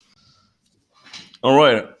All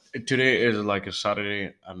right. Today is like a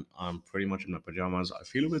Saturday, and I'm pretty much in my pajamas. I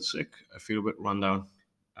feel a bit sick. I feel a bit run down.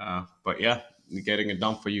 But yeah, getting it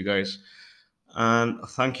done for you guys. And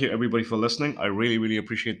thank you everybody for listening. I really, really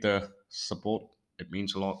appreciate the support. It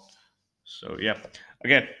means a lot. So yeah,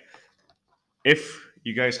 again, if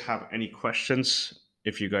you guys have any questions,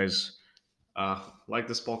 if you guys like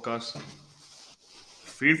this podcast,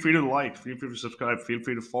 feel free to like, feel free to subscribe, feel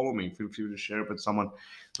free to follow me, feel free to share it with someone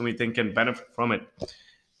whom you think can benefit from it.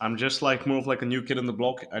 I'm just like more of like a new kid in the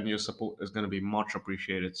block, and your support is going to be much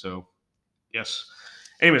appreciated. So, yes.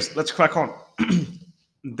 Anyways, let's crack on.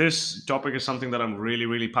 This topic is something that I'm really,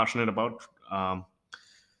 really passionate about.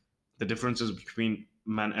 The differences between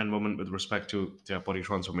men and women with respect to their body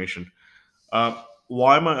transformation.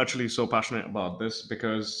 Why am I actually so passionate about this?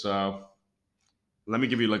 Because let me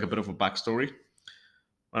give you like a bit of a backstory.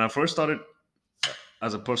 When I first started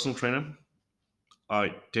as a personal trainer,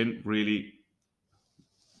 I didn't really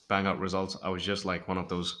bang out results. I was just like one of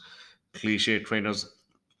those cliche trainers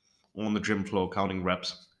on the gym floor counting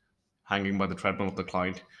reps, hanging by the treadmill of the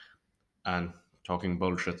client, and talking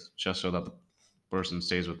bullshit just so that the person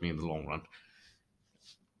stays with me in the long run.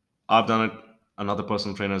 I've done it. Another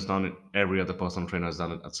personal trainer has done it. Every other personal trainer has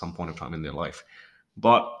done it at some point of time in their life.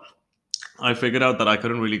 But I figured out that I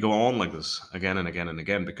couldn't really go on like this again and again and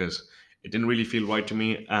again because it didn't really feel right to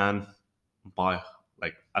me. And by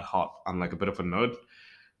like at heart, I'm like a bit of a nerd.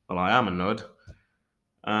 Well, I am a nerd,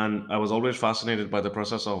 and I was always fascinated by the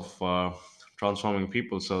process of transforming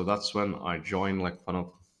people. So that's when I joined like one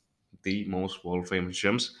of the most world famous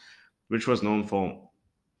gyms, which was known for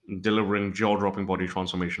delivering jaw dropping body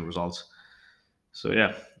transformation results. So,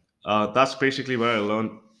 yeah, that's basically where I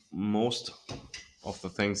learned most of the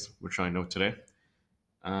things which I know today.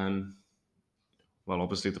 And, well,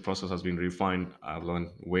 obviously, the process has been refined. I've learned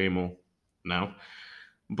way more now.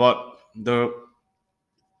 But the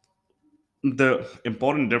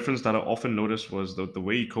important difference that I often noticed was the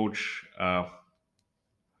way you coach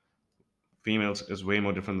females is way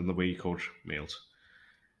more different than the way you coach males.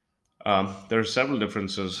 There are several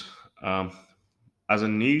differences. Um, as a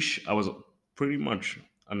niche, I was pretty much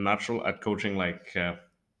a natural at coaching like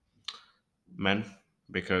men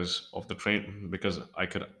because of the train because I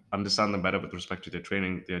could understand them better with respect to their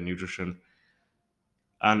training, their nutrition,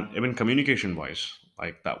 and even communication wise.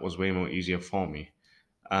 Like that was way more easier for me.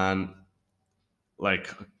 And like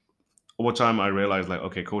over time, I realized like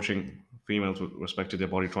okay, coaching females with respect to their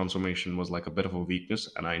body transformation was like a bit of a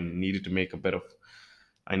weakness, and I needed to make a bit of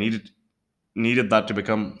I needed that to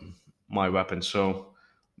become my weapon. So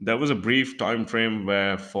there was a brief time frame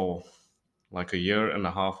where for like a year and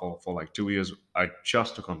a half or for like 2 years, I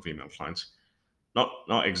just took on female clients.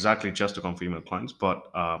 Not exactly just took on female clients, but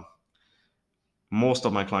most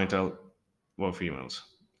of my clientele were females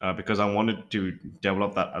because I wanted to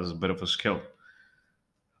develop that as a bit of a skill.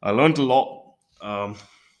 I learned a lot,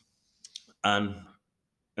 and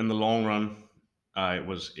in the long run, I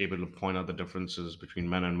was able to point out the differences between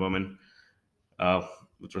men and women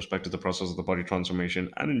with respect to the process of the body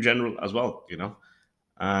transformation and in general as well,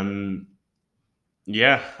 And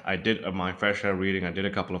yeah, I did my fair share of reading. I did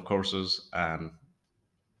a couple of courses, and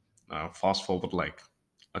fast forward like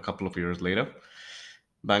a couple of years later,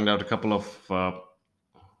 banged out a couple of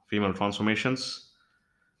female transformations,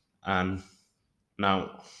 and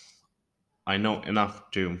now I know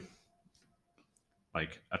enough to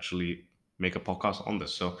like actually make a podcast on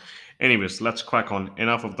this. So, anyways, let's crack on.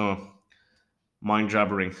 Enough of the mind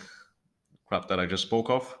jabbering crap that I just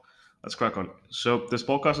spoke of. Let's crack on. So, this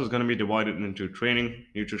podcast is going to be divided into training,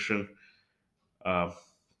 nutrition, uh,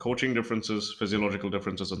 coaching differences, physiological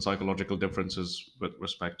differences, and psychological differences with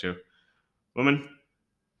respect to women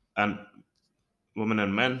and women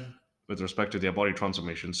and men with respect to their body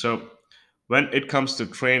transformation. So, when it comes to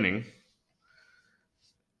training,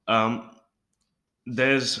 um,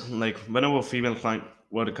 there's like whenever a female client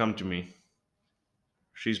were to come to me,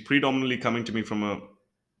 she's predominantly coming to me from a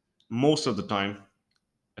most of the time,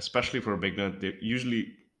 especially for a beginner, they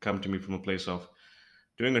usually come to me from a place of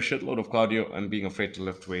doing a shitload of cardio and being afraid to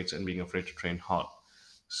lift weights and being afraid to train hard.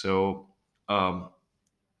 So, um,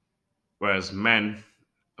 whereas men,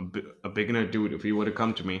 a beginner dude, if he were to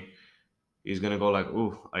come to me, he's gonna go like,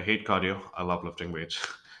 "Ooh, I hate cardio. I love lifting weights."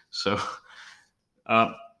 So,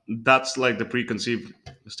 uh, that's like the preconceived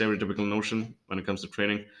stereotypical notion when it comes to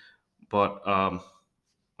training. But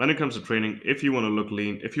when it comes to training, if you want to look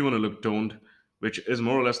lean, if you want to look toned, which is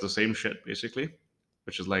more or less the same shit basically,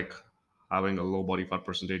 which is like having a low body fat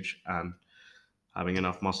percentage and having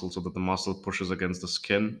enough muscle so that the muscle pushes against the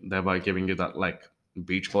skin, thereby giving you that like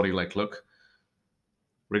beach body like look.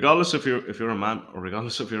 Regardless if you're a man or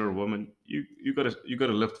regardless if you're a woman, you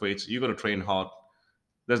gotta lift weights, you gotta train hard.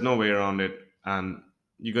 There's no way around it, and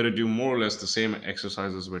you gotta do more or less the same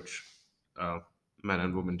exercises which uh, men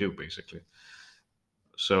and women do basically.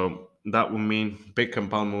 So that would mean big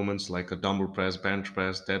compound movements like a dumbbell press, bench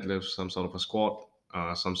press, deadlift, some sort of a squat,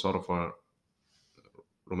 some sort of a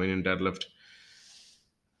Romanian deadlift,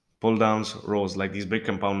 pull downs, rows, like these big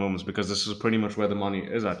compound movements, because this is pretty much where the money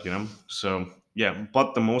is at, you know? So, yeah,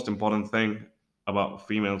 but the most important thing about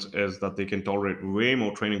females is that they can tolerate way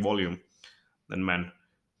more training volume than men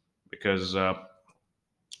because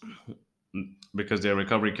because their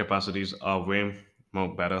recovery capacities are way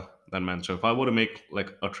more better than men. So if I were to make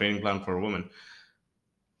like a training plan for a woman,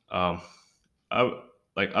 um,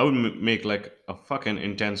 I would make like a fucking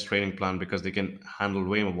intense training plan because they can handle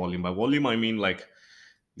way more volume. By volume, I mean like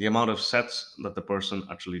the amount of sets that the person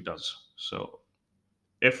actually does. So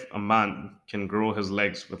if a man can grow his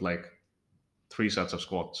legs with like 3 sets of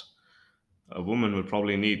squats, a woman would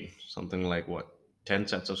probably need something like what, 10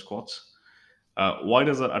 sets of squats. Why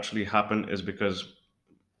does that actually happen is because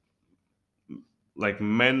like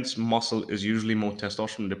men's muscle is usually more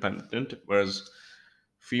testosterone dependent, whereas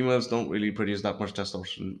females don't really produce that much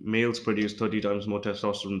testosterone. Males produce 30 times more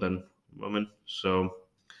testosterone than women. So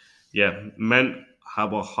yeah, men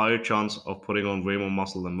have a higher chance of putting on way more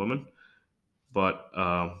muscle than women, but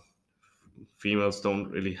females don't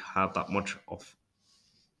really have that much of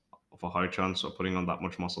a higher chance of putting on that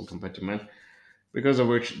much muscle compared to men, because of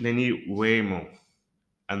which they need way more,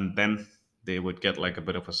 and then they would get like a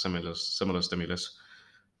bit of a similar stimulus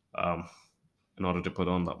um, in order to put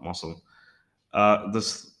on that muscle.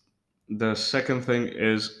 This the second thing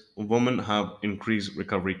is women have increased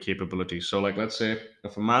recovery capability. So, like, let's say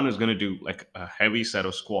if a man is going to do like a heavy set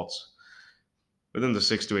of squats within the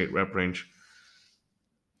 6 to 8 rep range,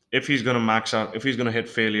 if he's going to max out, if he's going to hit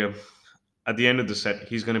failure at the end of the set,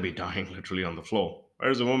 he's going to be dying literally on the floor.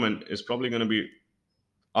 Whereas a woman is probably going to be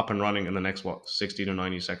up and running in the next what, 60 to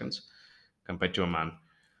 90 seconds compared to a man.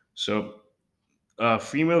 So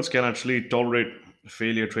females can actually tolerate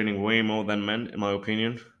failure training way more than men, in my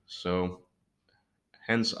opinion. So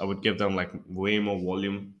hence, I would give them like way more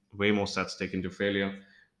volume, way more sets taken to failure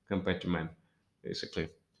compared to men, basically.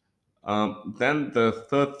 Then the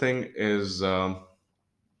third thing is what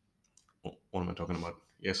am I talking about?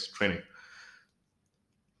 Yes, training.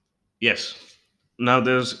 Yes. Now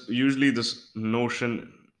there's usually this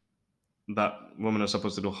notion that women are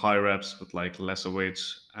supposed to do high reps with like lesser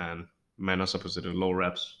weights, and men are supposed to do low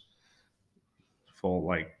reps for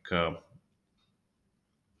like a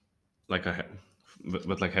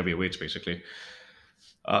with like heavy weights, basically.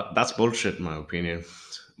 That's bullshit, in my opinion.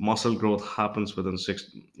 Muscle growth happens within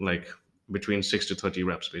like between 6 to 30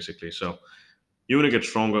 reps, basically. So you want to get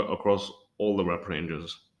stronger across all the rep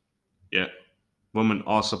ranges. Yeah, women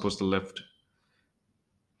are supposed to lift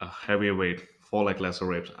a heavier weight for like lesser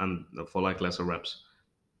reps and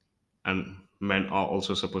men are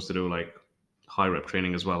also supposed to do like high rep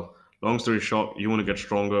training as well. Long story short, you want to get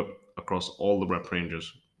stronger across all the rep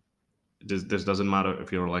ranges. This doesn't matter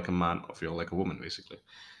if you're like a man or if you're like a woman, basically.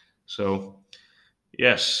 So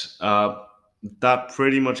yes, that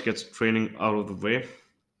pretty much gets training out of the way.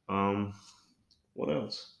 Um, what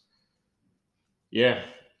else? Yeah.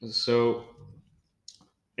 So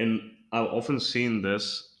in I've often seen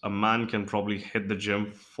this. A man can probably hit the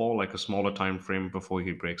gym for like a smaller time frame before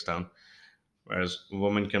he breaks down, whereas a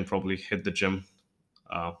woman can probably hit the gym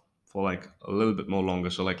uh, for like a little bit more longer.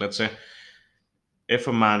 So like let's say if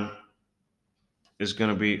a man is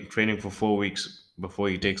gonna be training for 4 weeks before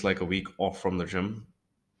he takes like a week off from the gym,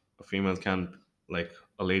 a female can like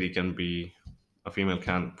a female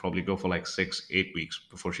can probably go for like 6 8 weeks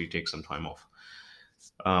before she takes some time off.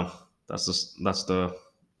 um,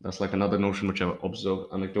 that's like another notion which I've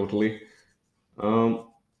observed anecdotally. um,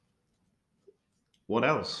 what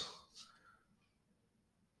else?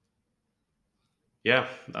 Yeah,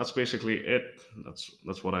 that's basically it.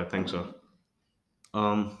 That's what I think. So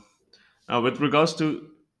um, now with regards to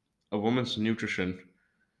a woman's nutrition,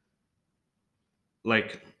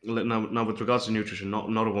 now with regards to nutrition,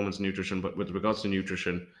 not a woman's nutrition, but with regards to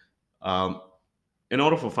nutrition, um, in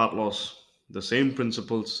order for fat loss, the same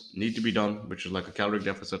principles need to be done, which is like a caloric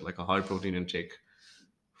deficit, like a high protein intake,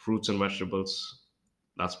 fruits and vegetables.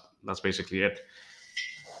 That's basically it.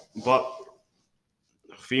 But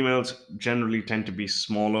females generally tend to be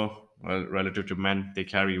smaller relative to men. They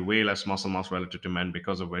carry way less muscle mass relative to men,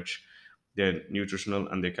 because of which their nutritional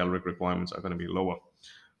and their caloric requirements are going to be lower.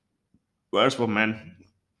 Whereas for men,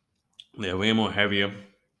 they're way more heavier,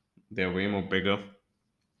 they're way more bigger,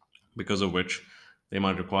 because of which they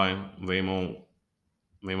might require way more.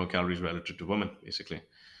 way more calories relative to women, basically.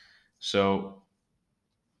 So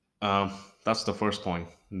um, that's the first point.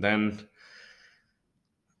 Then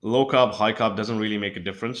low carb, high carb doesn't really make a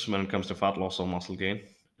difference when it comes to fat loss or muscle gain,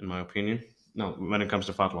 in my opinion. No, when it comes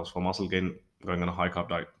to fat loss, for muscle gain, going on a high carb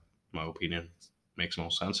diet, in my opinion, makes no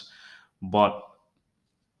sense. But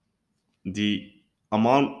the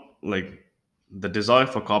amount, like the desire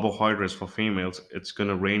for carbohydrates for females, it's going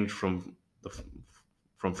to range from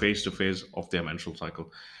phase to phase of their menstrual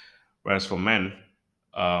cycle. Whereas for men,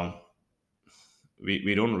 um,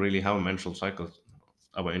 we don't really have a menstrual cycle.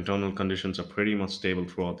 Our internal conditions are pretty much stable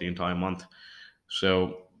throughout the entire month.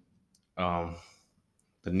 So um,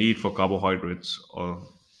 the need for carbohydrates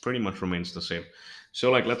pretty much remains the same.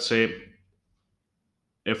 So, like, let's say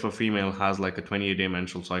if a female has like a 28-day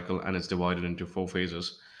menstrual cycle and it's divided into four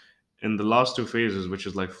phases, in the last two phases, which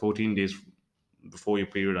is like 14 days before your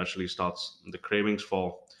period actually starts, the cravings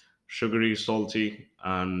for sugary, salty,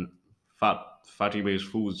 and fatty based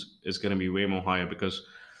foods is going to be way more higher because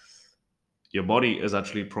your body is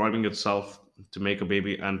actually priming itself to make a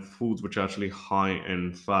baby, and foods which are actually high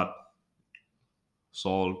in fat,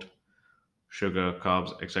 salt, sugar,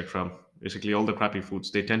 carbs, etc. Basically, all the crappy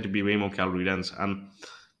foods, they tend to be way more calorie dense. And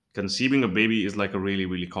conceiving a baby is like a really,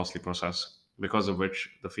 really costly process, because of which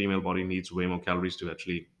the female body needs way more calories to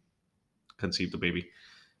actually conceive the baby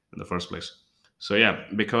in the first place. So, yeah,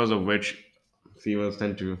 because of which females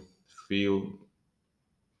tend to feel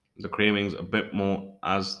the cravings a bit more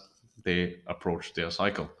as they approach their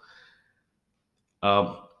cycle.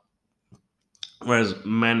 Um, Whereas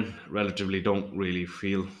men relatively don't really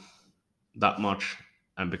feel that much,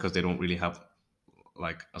 and because they don't really have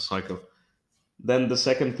like a cycle. Then the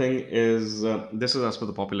second thing is this is as per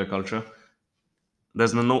the popular culture.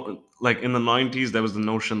 There's no, like in the 90s there was the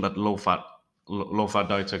notion that low fat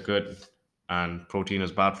diets are good and protein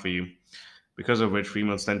is bad for you, because of which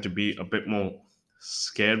females tend to be a bit more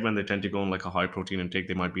scared when they tend to go on like a high protein intake.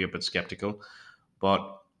 They might be a bit skeptical,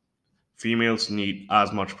 but females need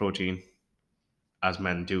as much protein as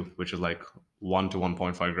men do, which is like 1 to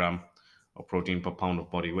 1.5 gram of protein per pound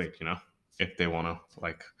of body weight, if they want to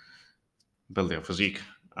like build their physique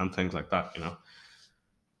and things like that.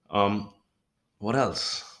 um what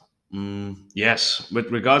else? Yes,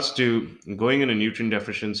 with regards to going in a nutrient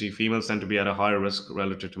deficiency, females tend to be at a higher risk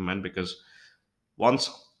relative to men, because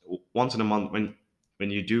once once in a month, when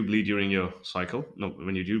you do bleed during your cycle, no,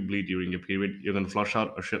 when you do bleed during your period, you're going to flush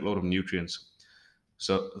out a shitload of nutrients.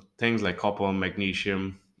 So things like copper,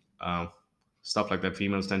 magnesium, uh, stuff like that,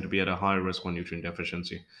 females tend to be at a higher risk for nutrient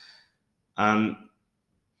deficiency. And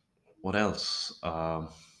what else?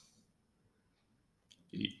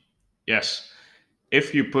 Yes,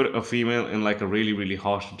 if you put a female in like a really, really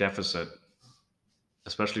harsh deficit,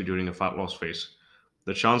 especially during a fat loss phase,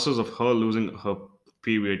 the chances of her losing her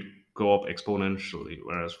period go up exponentially.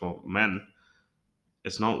 Whereas for men,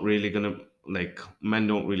 it's not really gonna, like, men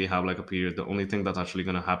don't really have like a period. The only thing that's actually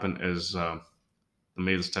gonna happen is the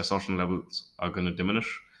male's testosterone levels are gonna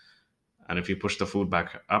diminish, and if you push the food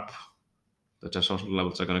back up, the testosterone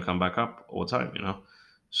levels are gonna come back up over time.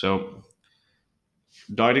 So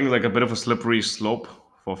dieting is like a bit of a slippery slope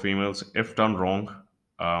for females if done wrong.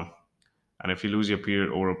 Um, and if you lose your period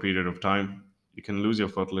over a period of time, you can lose your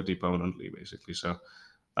fertility permanently, basically. So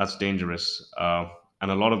that's dangerous. And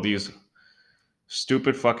a lot of these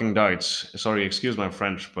stupid fucking diets, sorry, excuse my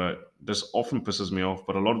French, but this often pisses me off,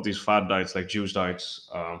 but a lot of these fad diets, like juice diets,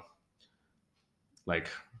 like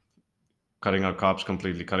cutting out carbs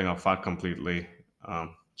completely, cutting out fat completely,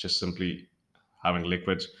 just simply having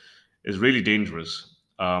liquids, is really dangerous.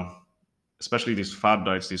 Especially these fad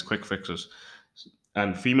diets, these quick fixes.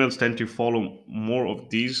 And females tend to follow more of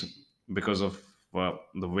these because of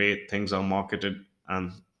the way things are marketed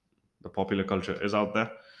and the popular culture is out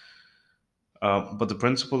there. But the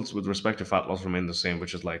principles with respect to fat loss remain the same,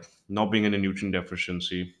 which is like not being in a nutrient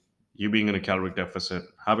deficiency, you being in a caloric deficit,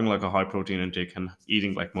 having like a high protein intake, and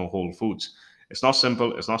eating like more whole foods. It's not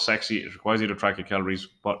simple, it's not sexy, it requires you to track your calories,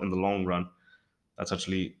 but in the long run, that's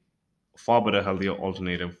actually a far better, healthier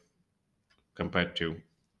alternative compared to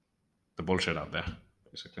the bullshit out there,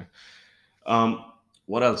 basically. Um,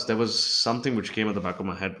 what else? There was something which came at the back of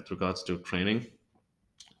my head with regards to training.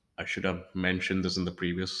 I should have mentioned this in the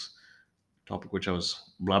previous topic, which I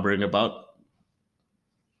was blabbering about.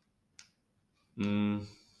 Mm,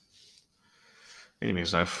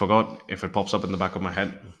 Anyways, I forgot. If it pops up in the back of my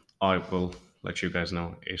head, I will let you guys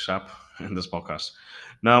know ASAP in this podcast.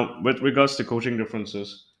 Now, with regards to coaching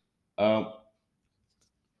differences, uh,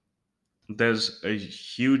 there's a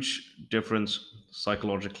huge difference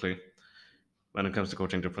psychologically when it comes to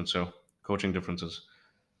coaching difference. So, coaching differences.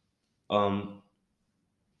 Um,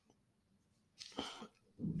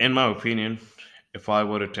 In my opinion, if I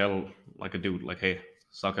were to tell like a dude, like, hey,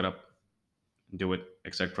 suck it up, do it,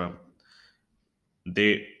 etc.,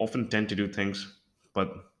 they often tend to do things,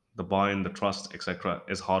 but the buy-in, the trust, etc.,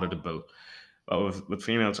 is harder to build. But with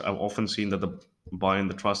females, I've often seen that the buy-in,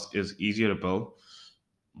 the trust is easier to build,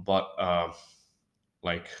 but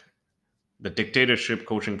like the dictatorship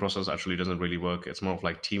coaching process actually doesn't really work. It's more of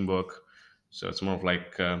like teamwork. So it's more of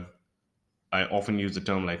like I often use the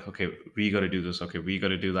term like, okay, we got to do this. Okay, we got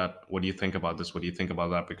to do that. What do you think about this? What do you think about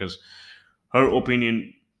that? Because her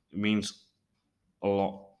opinion means a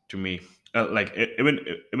lot to me.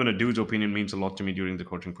 Even a dude's opinion means a lot to me during the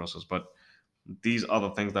coaching process. But these are the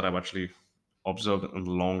things that I've actually observed in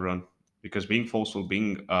the long run. Because being forceful,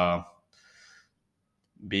 being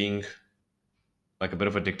like a bit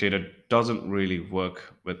of a dictator, doesn't really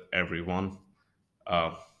work with everyone.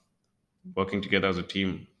 Uh, Working together as a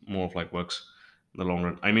team more of like works in the long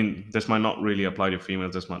run. I mean, this might not really apply to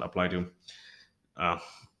females. This might apply to uh,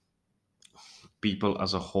 people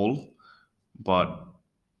as a whole. But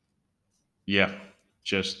yeah,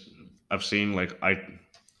 just I've seen like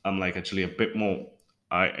I'm like actually a bit more.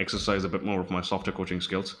 I exercise a bit more of my softer coaching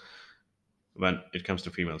skills when it comes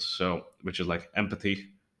to females. So which is like empathy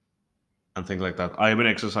and things like that. I even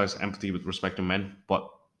exercise empathy with respect to men, but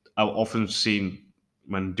I've often seen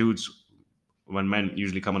when dudes, when men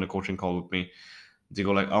usually come on a coaching call with me, they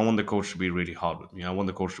go like, I want the coach to be really hard with me. I want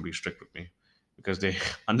the coach to be strict with me because they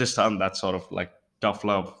understand that sort of like tough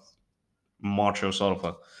love, macho sort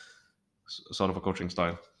of a coaching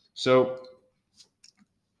style. So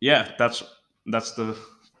yeah, that's the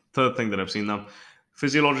third thing that I've seen now.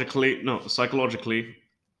 Physiologically, no, psychologically,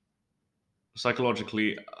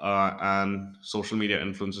 and social media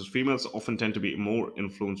influences. Females often tend to be more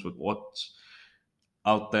influenced with what's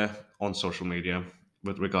out there on social media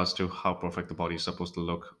with regards to how perfect the body is supposed to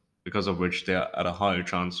look, because of which they're at a higher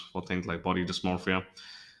chance for things like body dysmorphia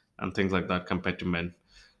and things like that compared to men.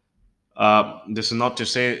 This is not to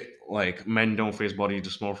say like men don't face body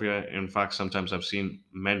dysmorphia. In fact, sometimes I've seen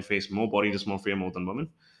men face more body dysmorphia more than women.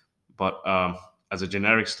 But as a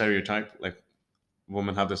generic stereotype, like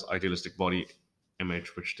women have this idealistic body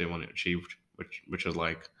image which they want to achieve, which is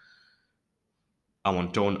like I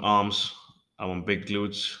want toned arms, I want big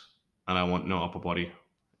glutes, and I want no upper body.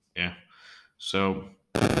 Yeah. So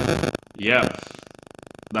yeah,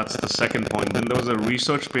 that's the second point. Then there was a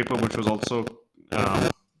research paper which was also um,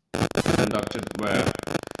 conducted where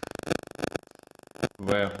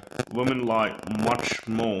women lie much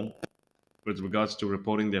more with regards to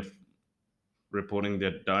reporting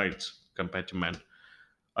their diets compared to men.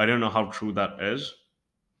 I don't know how true that is,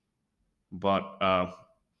 but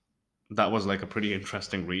that was like a pretty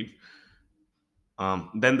interesting read.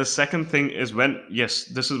 Then the second thing is when yes,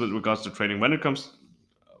 this is with regards to training. When it comes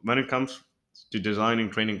to designing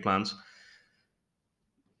training plans,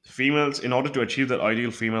 females, in order to achieve that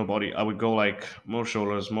ideal female body, I would go like more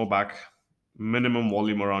shoulders, more back, minimum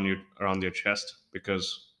volume around your chest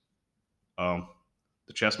because um,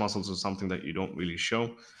 the chest muscles is something that you don't really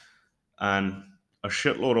show, and a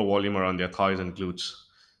shitload of volume around their thighs and glutes.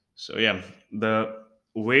 So yeah, the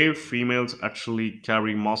way females actually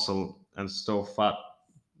carry muscle and store fat,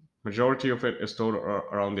 majority of it is stored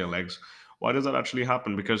around their legs. Why does that actually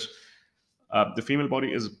happen? Because the female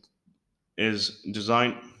body is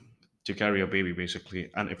designed to carry a baby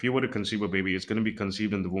basically, and if you were to conceive a baby, it's going to be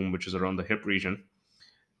conceived in the womb, which is around the hip region,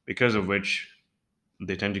 because of which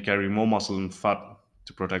they tend to carry more muscle and fat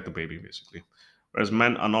to protect the baby basically. Whereas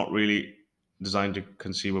men are not really designed to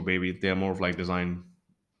conceive a baby, they are more of like designed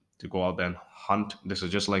to go out there and hunt. This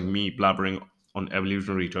is just like me blabbering on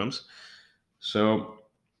evolutionary terms. So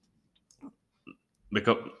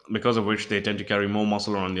because of which they tend to carry more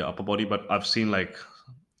muscle around their upper body, but I've seen like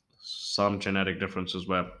some genetic differences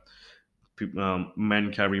where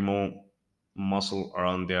men carry more muscle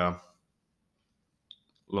around their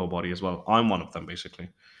lower body as well. I'm one of them basically.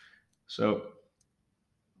 So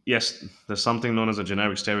yes, there's something known as a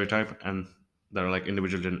generic stereotype, and there are like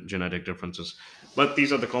individual genetic differences. But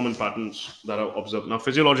these are the common patterns that I've observed. Now,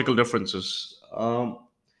 physiological differences.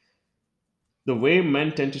 The way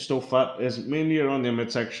men tend to store fat is mainly around their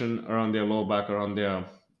midsection, around their lower back, around their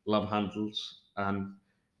love handles, and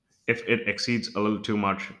if it exceeds a little too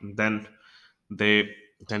much, then they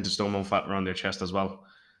tend to store more fat around their chest as well.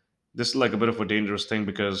 This is like a bit of a dangerous thing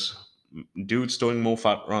because dudes storing more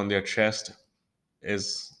fat around their chest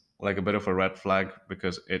is like a bit of a red flag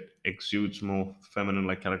because it exudes more feminine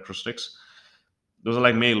like characteristics. Those are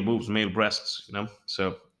like male boobs, male breasts, you know.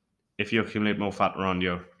 So if you accumulate more fat around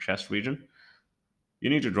your chest region, you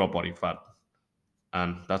need to drop body fat,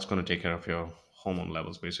 and that's going to take care of your hormone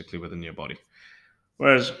levels basically within your body.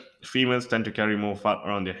 Whereas females tend to carry more fat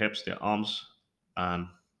around their hips, their arms, and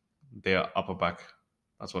their upper back.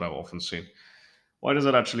 That's what I've often seen. Why does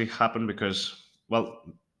that actually happen? Because, well,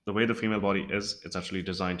 the way the female body is, it's actually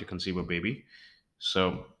designed to conceive a baby.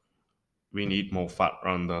 So we need more fat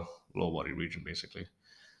around the lower body region, basically.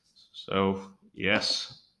 So,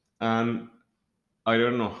 yes. And I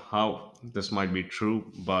don't know how this might be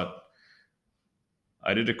true, but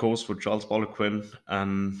I did a course with Charles Poliquin,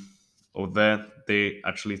 and over there they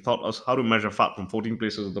actually taught us how to measure fat from 14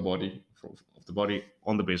 places of the body,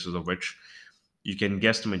 on the basis of which you can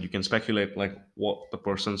guesstimate, you can speculate like what the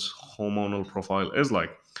person's hormonal profile is like.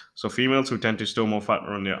 So females who tend to store more fat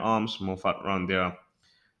around their arms, more fat around their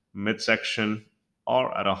midsection,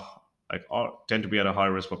 are at a like are tend to be at a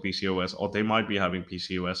higher risk for PCOS, or they might be having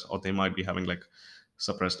PCOS, or they might be having like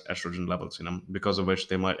suppressed estrogen levels, because of which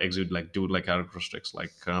they might exude like dude-like characteristics,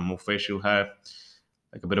 like more facial hair,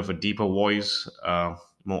 like a bit of a deeper voice,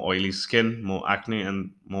 more oily skin, more acne,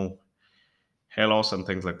 and more hair loss and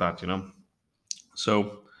things like that.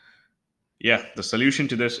 So yeah, the solution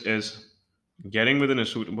to this is getting within a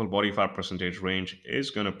suitable body fat percentage range is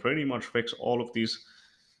going to pretty much fix all of these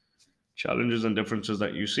challenges and differences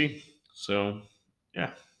that you see. So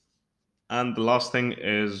yeah, and the last thing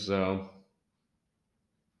is the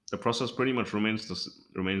process pretty much remains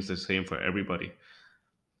the same for everybody.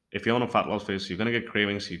 If you're on a fat loss phase, you're gonna get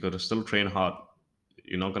cravings. You got to still train hard.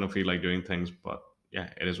 You're not gonna feel like doing things, but yeah,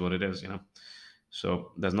 it is what it is.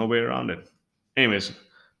 So there's no way around it. Anyways,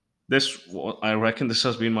 I reckon this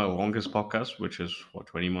has been my longest podcast, which is what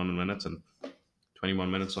 21 minutes and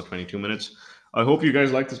 21 minutes or 22 minutes. I hope you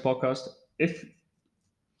guys like this podcast.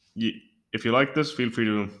 You if you like this, feel free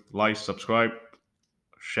to like, subscribe,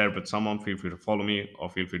 share it with someone. Feel free to follow me, or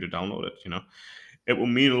feel free to download it. It will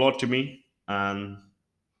mean a lot to me. And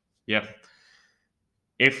yeah,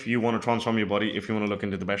 if you want to transform your body, if you want to look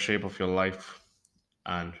into the best shape of your life,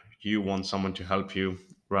 and you want someone to help you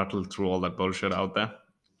rattle through all that bullshit out there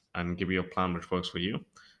and give you a plan which works for you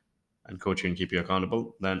and coach you and keep you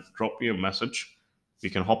accountable, then drop me a message. We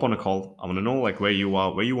can hop on a call. I want to know like where you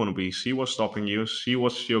are, where you want to be, see what's stopping you, see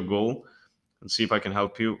what's your goal, and see if I can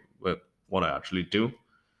help you with what I actually do.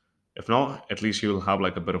 If not, at least you'll have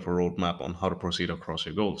like a bit of a roadmap on how to proceed across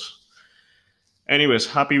your goals. Anyways,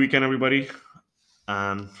 happy weekend, everybody,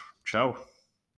 and ciao.